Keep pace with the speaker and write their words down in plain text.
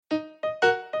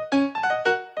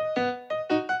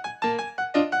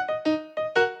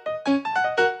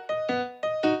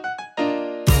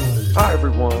Hi,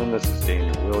 everyone. This is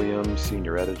Daniel Williams,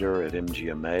 Senior Editor at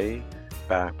MGMA,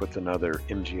 back with another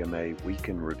MGMA Week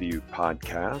in Review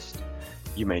podcast.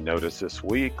 You may notice this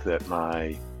week that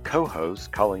my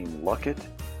co-host, Colleen Luckett,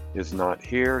 is not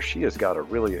here. She has got a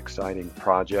really exciting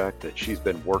project that she's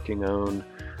been working on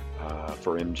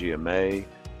for MGMA.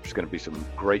 There's going to be some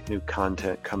great new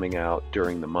content coming out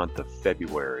during the month of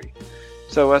February.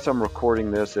 So as I'm recording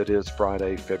this, it is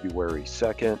Friday, February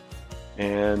 2nd,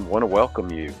 and want to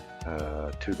welcome you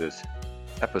to this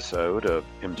episode of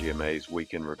MGMA's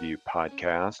Week in Review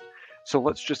podcast. So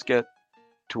let's just get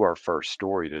to our first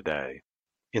story today.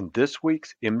 In this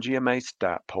week's MGMA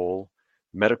stat poll,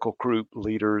 medical group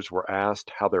leaders were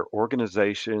asked how their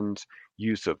organization's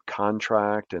use of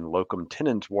contract and locum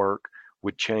tenens work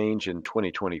would change in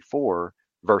 2024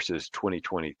 versus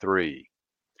 2023.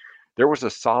 There was a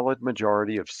solid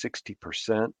majority of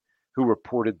 60% who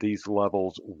reported these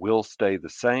levels will stay the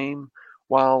same,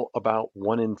 while about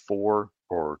 1 in 4,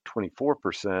 or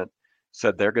 24%,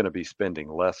 said they're going to be spending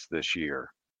less this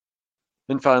year.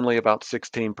 And finally, about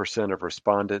 16% of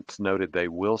respondents noted they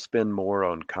will spend more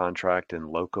on contract and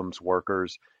locums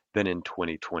workers than in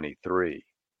 2023.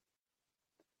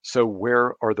 So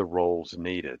where are the roles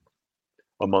needed?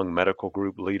 Among medical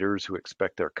group leaders who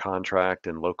expect their contract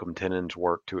and locum tenens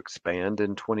work to expand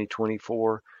in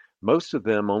 2024, most of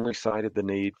them only cited the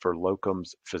need for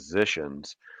locums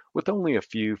physicians, with only a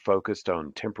few focused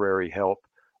on temporary help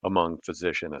among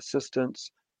physician assistants,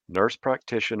 nurse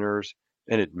practitioners,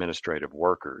 and administrative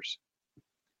workers.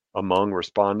 Among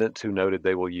respondents who noted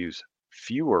they will use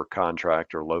fewer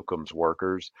contract or locums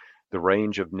workers, the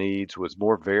range of needs was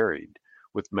more varied,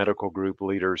 with medical group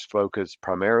leaders focused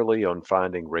primarily on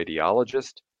finding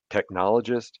radiologists,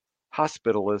 technologists,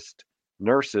 hospitalists,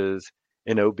 nurses,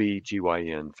 and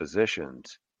OB/GYN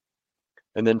physicians.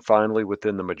 And then finally,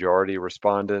 within the majority of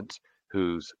respondents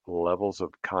whose levels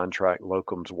of contract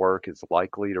locums work is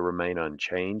likely to remain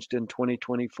unchanged in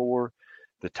 2024,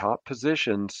 the top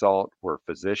positions sought were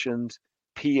physicians,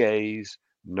 PAs,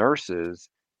 nurses,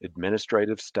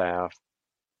 administrative staff,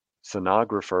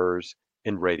 sonographers,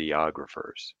 and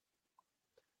radiographers.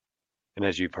 And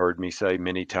as you've heard me say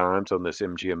many times on this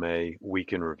MGMA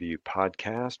Week in Review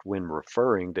podcast, when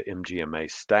referring to MGMA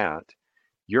STAT,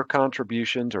 your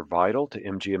contributions are vital to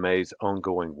MGMA's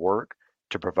ongoing work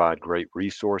to provide great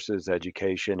resources,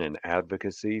 education, and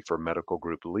advocacy for medical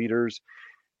group leaders.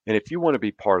 And if you want to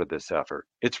be part of this effort,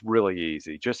 it's really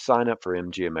easy. Just sign up for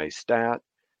MGMA STAT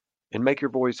and make your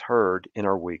voice heard in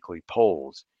our weekly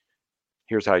polls.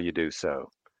 Here's how you do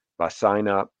so. Sign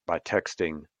up by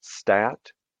texting STAT,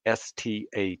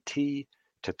 S-T-A-T,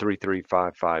 to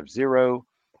 33550,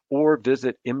 or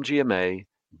visit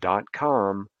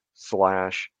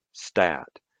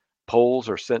mgma.com/stat. Polls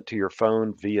are sent to your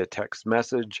phone via text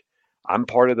message. I'm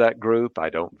part of that group. I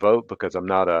don't vote because I'm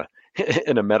not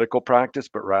in a medical practice,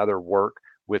 but rather work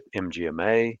with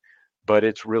MGMA. But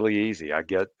it's really easy. I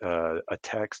get a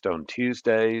text on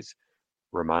Tuesdays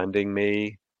reminding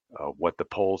me what the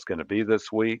poll's going to be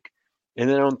this week. And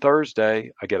then on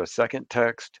Thursday, I get a second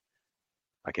text.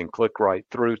 I can click right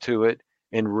through to it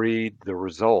and read the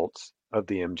results of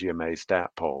the MGMA stat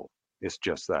poll. It's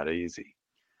just that easy.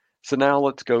 So now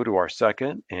let's go to our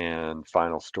second and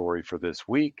final story for this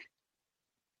week.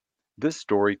 This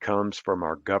story comes from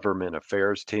our government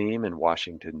affairs team in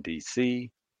Washington, D.C.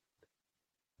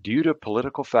 Due to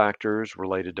political factors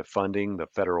related to funding the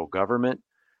federal government,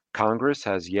 Congress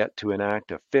has yet to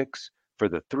enact a fix for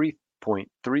the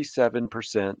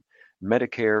 3.37%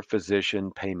 Medicare physician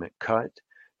payment cut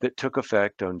that took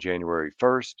effect on January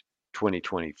 1st,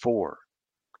 2024,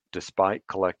 despite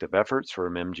collective efforts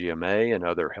from MGMA and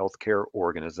other healthcare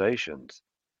organizations.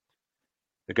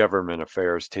 The government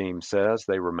affairs team says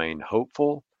they remain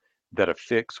hopeful that a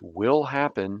fix will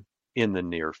happen in the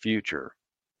near future.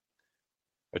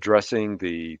 Addressing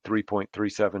the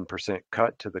 3.37%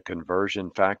 cut to the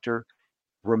conversion factor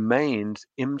remains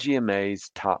MGMA's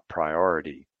top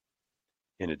priority.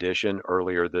 In addition,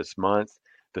 earlier this month,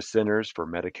 the Centers for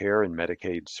Medicare and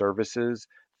Medicaid Services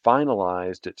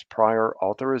finalized its prior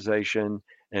authorization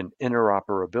and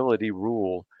interoperability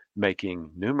rule,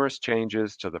 making numerous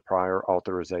changes to the prior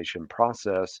authorization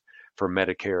process for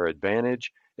Medicare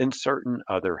Advantage and certain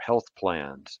other health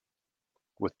plans.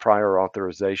 With prior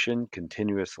authorization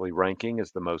continuously ranking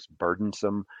as the most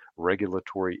burdensome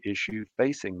regulatory issue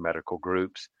facing medical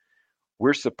groups,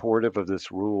 we're supportive of this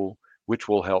rule, which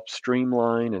will help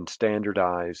streamline and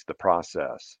standardize the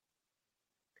process.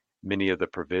 Many of the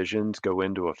provisions go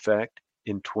into effect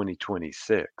in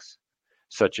 2026,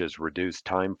 such as reduced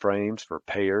timeframes for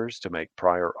payers to make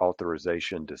prior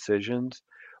authorization decisions,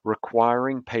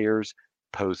 requiring payers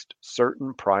post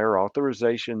certain prior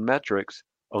authorization metrics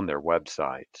on their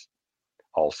websites,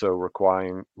 also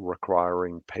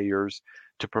requiring payers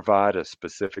to provide a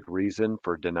specific reason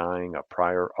for denying a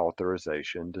prior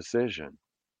authorization decision.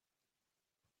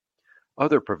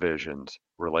 Other provisions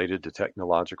related to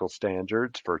technological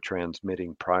standards for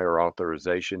transmitting prior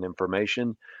authorization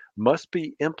information must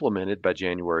be implemented by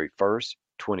January 1st,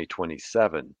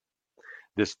 2027.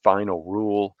 This final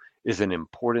rule is an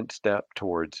important step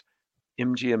towards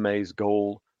MGMA's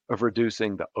goal of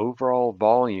reducing the overall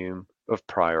volume of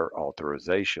prior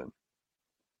authorization.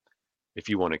 If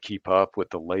you want to keep up with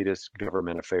the latest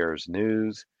government affairs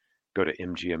news, go to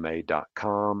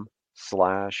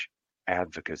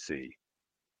mgma.com/advocacy.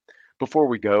 Before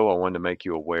we go, I want to make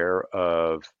you aware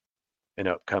of an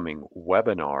upcoming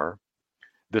webinar.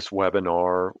 This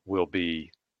webinar will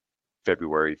be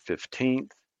February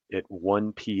 15th at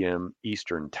 1 p.m.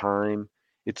 Eastern Time.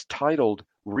 It's titled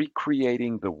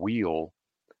Recreating the Wheel,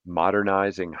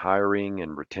 Modernizing Hiring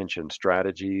and Retention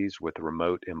Strategies with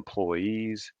Remote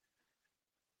Employees.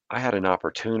 I had an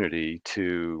opportunity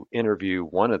to interview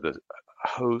one of the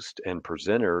hosts and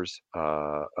presenters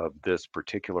of this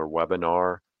particular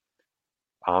webinar,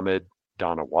 Ahmed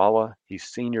Donawala. He's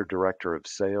Senior Director of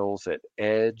Sales at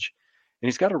Edge, and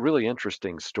he's got a really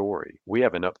interesting story. We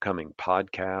have an upcoming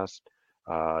podcast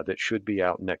that should be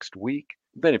out next week.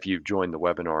 Then if you join the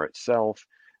webinar itself,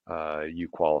 you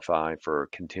qualify for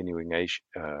continuing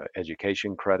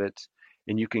education credits,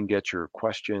 and you can get your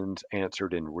questions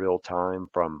answered in real time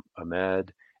from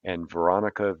Ahmed and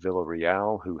Veronica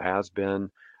Villarreal, who has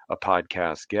been a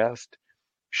podcast guest.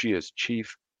 She is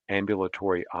Chief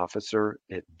Ambulatory Officer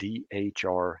at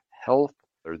DHR Health.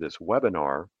 This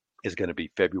webinar is going to be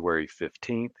February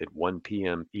 15th at 1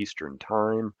 p.m. Eastern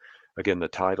Time. Again, the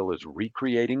title is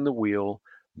Recreating the Wheel,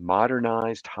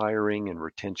 Modernized Hiring and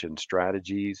Retention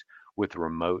Strategies with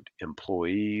Remote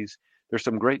Employees. There's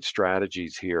some great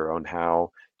strategies here on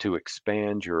how to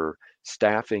expand your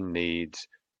staffing needs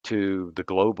to the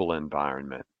global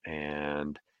environment.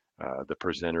 And the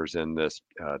presenters in this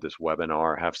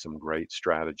webinar have some great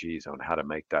strategies on how to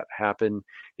make that happen.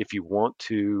 If you want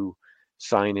to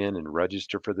sign in and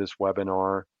register for this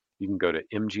webinar, you can go to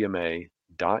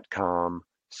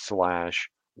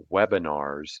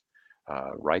mgma.com/webinars.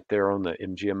 Right there on the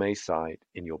MGMA site,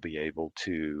 and you'll be able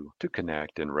to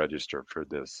connect and register for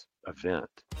this event.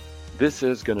 This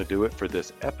is going to do it for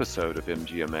this episode of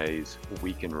MGMA's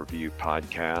Week in Review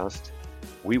podcast.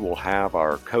 We will have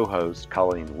our co-host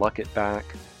Colleen Luckett back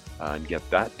and get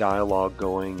that dialogue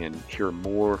going and hear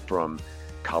more from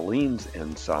Colleen's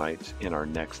insights in our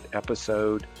next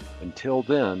episode. Until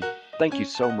then, thank you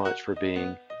so much for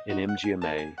being an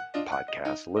MGMA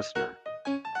podcast listener.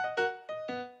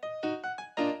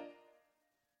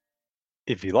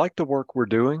 If you like the work we're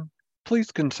doing,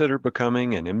 please consider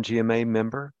becoming an MGMA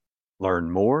member.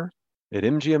 Learn more at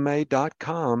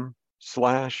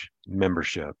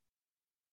mgma.com/membership.